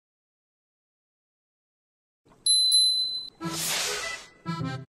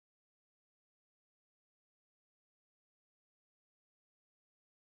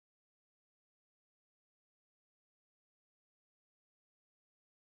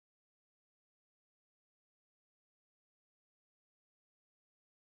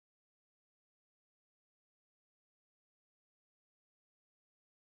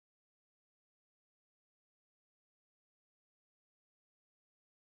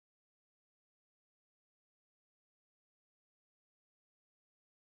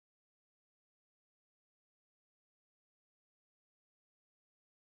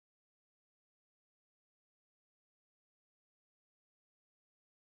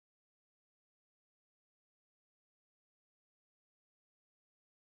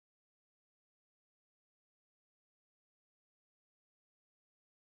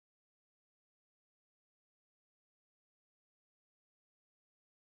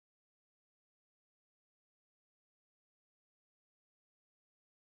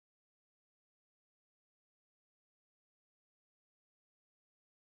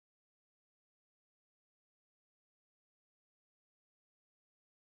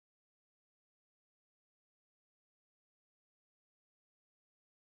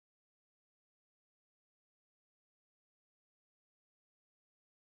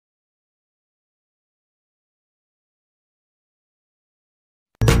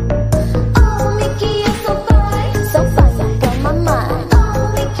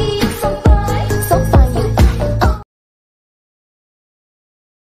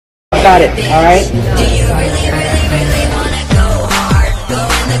got it, alright? Do you really, really, really wanna go hard? Go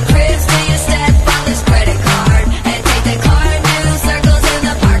in the cribs, do you step on this credit card? And take the car, do circles in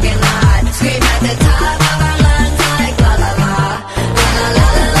the parking lot. Scream at the top of our lungs like la la la. La la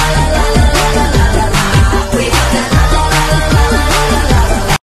la la la la la la la la la la. We got that la la la la la la la la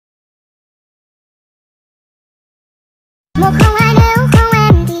la. もう壊れる不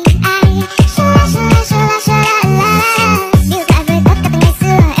安に愛シュラシュラシュラシュララYou got it up the nice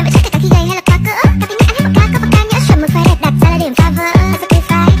Abeshiyaか機嫌ヘロカクカピにあれもカクバカにシュムフェレダッツァラリンファブスクリフ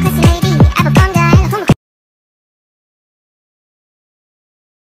ァイクラスレイディアブコンダイホム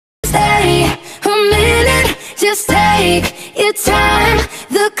Stay a minute, just take your time.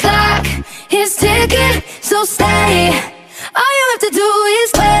 The clock is ticking, so stay. All you have to do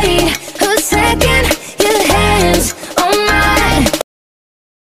is wait a second. Your hands on mine.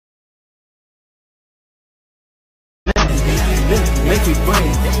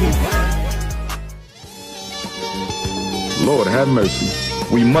 Lord have mercy.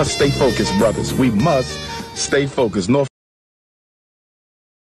 We must stay focused, brothers. We must stay focused. North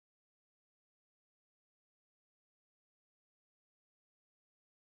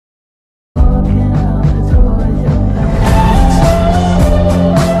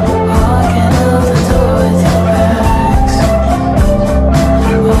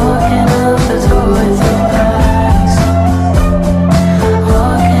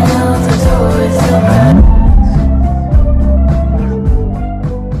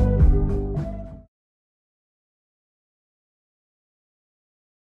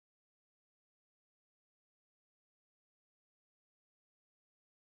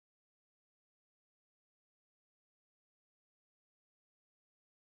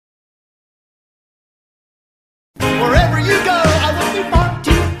Wherever you go, I will be marked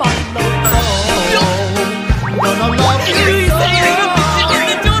to follow. No, no, no.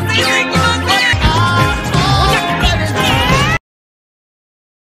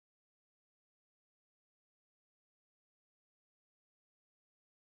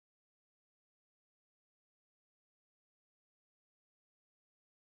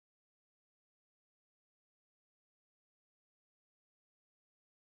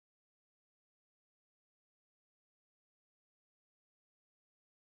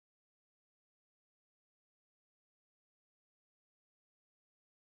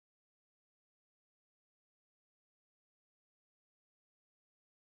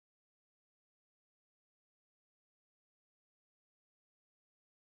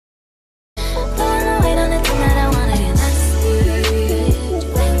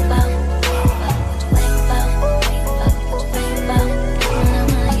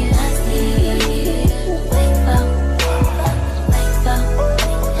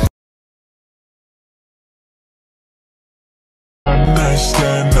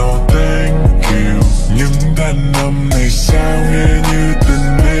 Understand, no thank you. Những thanh âm này sao nghe như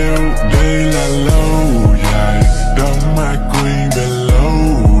tình yêu. Đây là lâu dài, đón mai quy về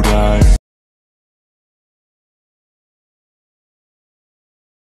lâu đài.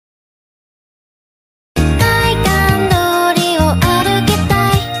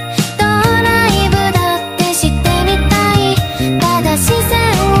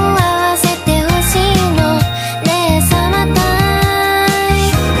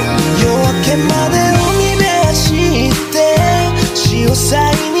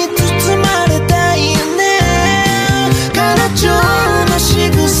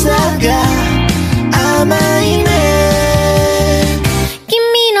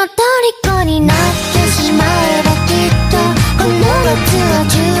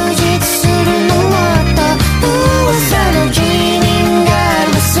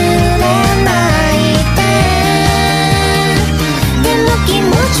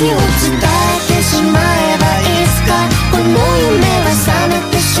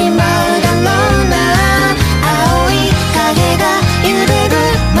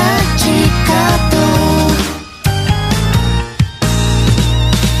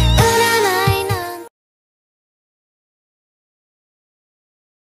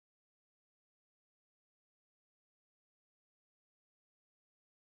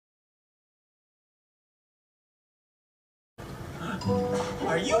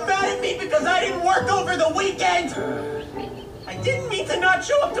 Are you mad at me because I didn't work over the weekend? I didn't mean to not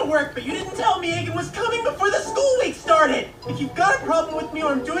show up to work, but you didn't tell me Egan was coming before the school week started. If you've got a problem with me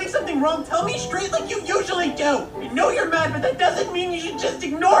or I'm doing something wrong, tell me straight like you usually do. I know you're mad, but that doesn't mean you should just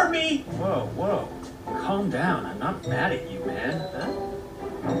ignore me. Whoa, whoa. Calm down. I'm not mad at you, man.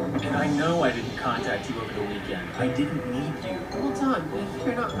 Huh? And I know I didn't contact you over the weekend. I didn't need you. Hold on, if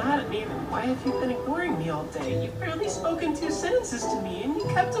you're not mad at me, then why have you been ignoring me all day? You've barely spoken 2 sentences to me, and you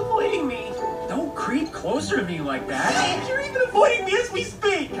kept avoiding me. Don't creep closer to me like that. Hey, you're even avoiding me as we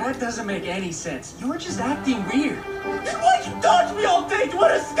speak. That doesn't make any sense. You were just acting weird. Then why'd you dodge me all day? Do I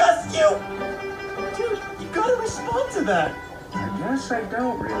disgust you? Dude, you gotta respond to that. I guess I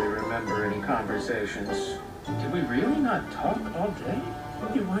don't really remember any conversations. Did we really not talk all day?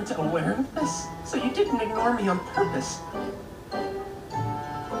 You weren't aware of this, so you didn't ignore me on purpose.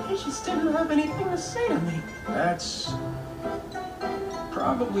 You just didn't have anything to say to me. That's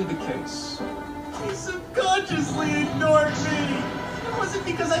probably the case. You subconsciously ignored me. It wasn't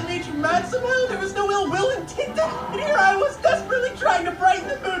because I made you mad somehow. There was no ill will intended. And here I was desperately trying to brighten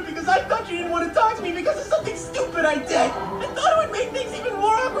the mood because I thought you didn't want to talk to me because of something stupid I did. I thought it would make things even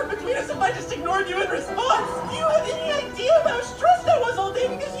more awkward between us if I just ignored you in response. Do you have any idea of how stressed I was all day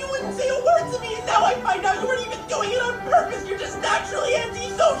because you wouldn't say a word to me, and now I find out you weren't even doing it on purpose. You're just naturally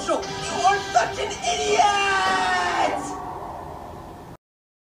antisocial. You are such an idiot!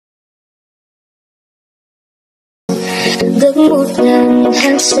 Được 1000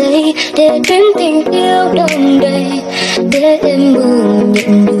 tháng giây để đến tình yêu đong đầy, để em mừng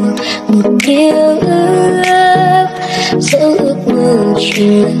nhận được một yêu ước. Dẫu ước mơ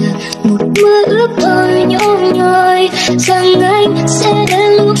chỉ là một mơ ước thôi nhỏ nhoi, rằng anh sẽ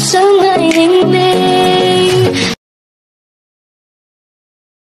đến lúc sớm ngày bình minh.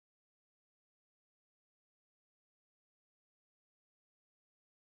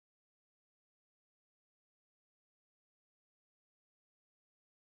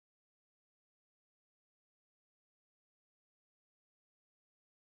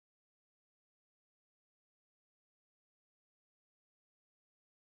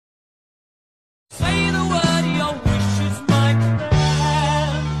 Say the word, your wish is my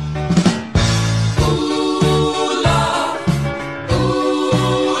command. Ooh, lover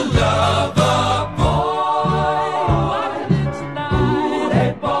boy. Walking in tonight,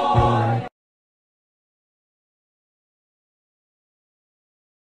 hey boy.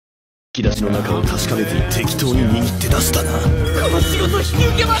 引き出しの中を確かめずに適当に握って出したな。この仕事引き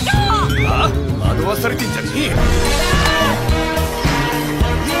受けましょう。あ？惑わされてんじゃねえよ。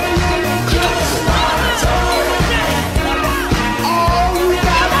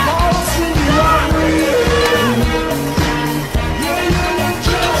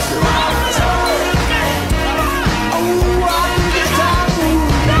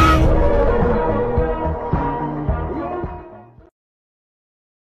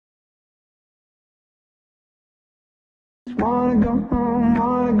Wanna go home,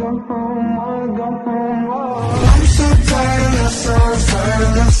 wanna go home, wanna go home. Whoa. I'm so tired of love songs, tired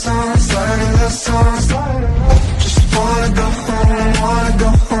of love songs, tired of love songs, tired of love. Just wanna go home, wanna go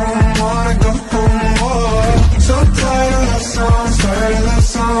home, wanna go home. Whoa. So tired of love songs, tired of love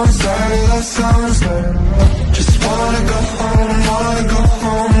songs, tired of love songs, tired of love. Just wanna go home, wanna go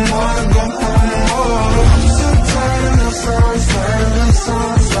home, wanna go home. Whoa. I'm so tired of love songs, tired of love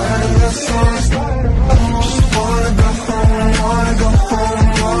songs, tired of love songs, tired of love. Just wanna go home, wanna go home,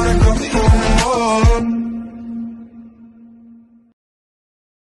 wanna go home.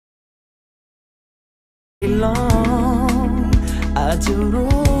 Long อาจจะ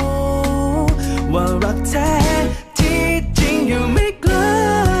รู้ว่ารักแท้ที่จริงอยู่ไม่ไกล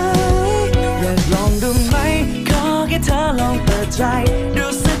อยากลองดูไหมขอแค่เธอลองเปิดใจดู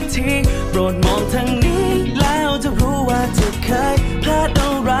สักทีโปรดมองทางนี้แล้วจะรู้ว่าเธอเคยพลาดอะ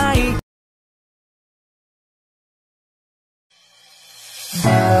ไร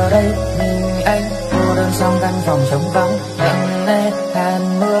Giờ đây mình anh cô đơn trong căn phòng trống vắng, lặng lẽ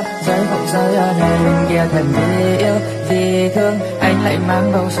than mưa rơi vội rơi ở nơi bên kia thầm vì yêu vì thương anh lại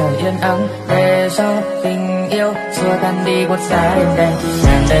mang bầu trời yên ắng để cho tình yêu xua tan đi quất xa đêm đen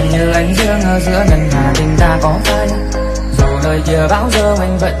ngàn đêm như ánh dương ở giữa ngân hà tình ta có phai dù lời chia bão giờ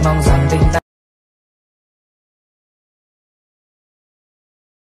anh vẫn mong rằng tình ta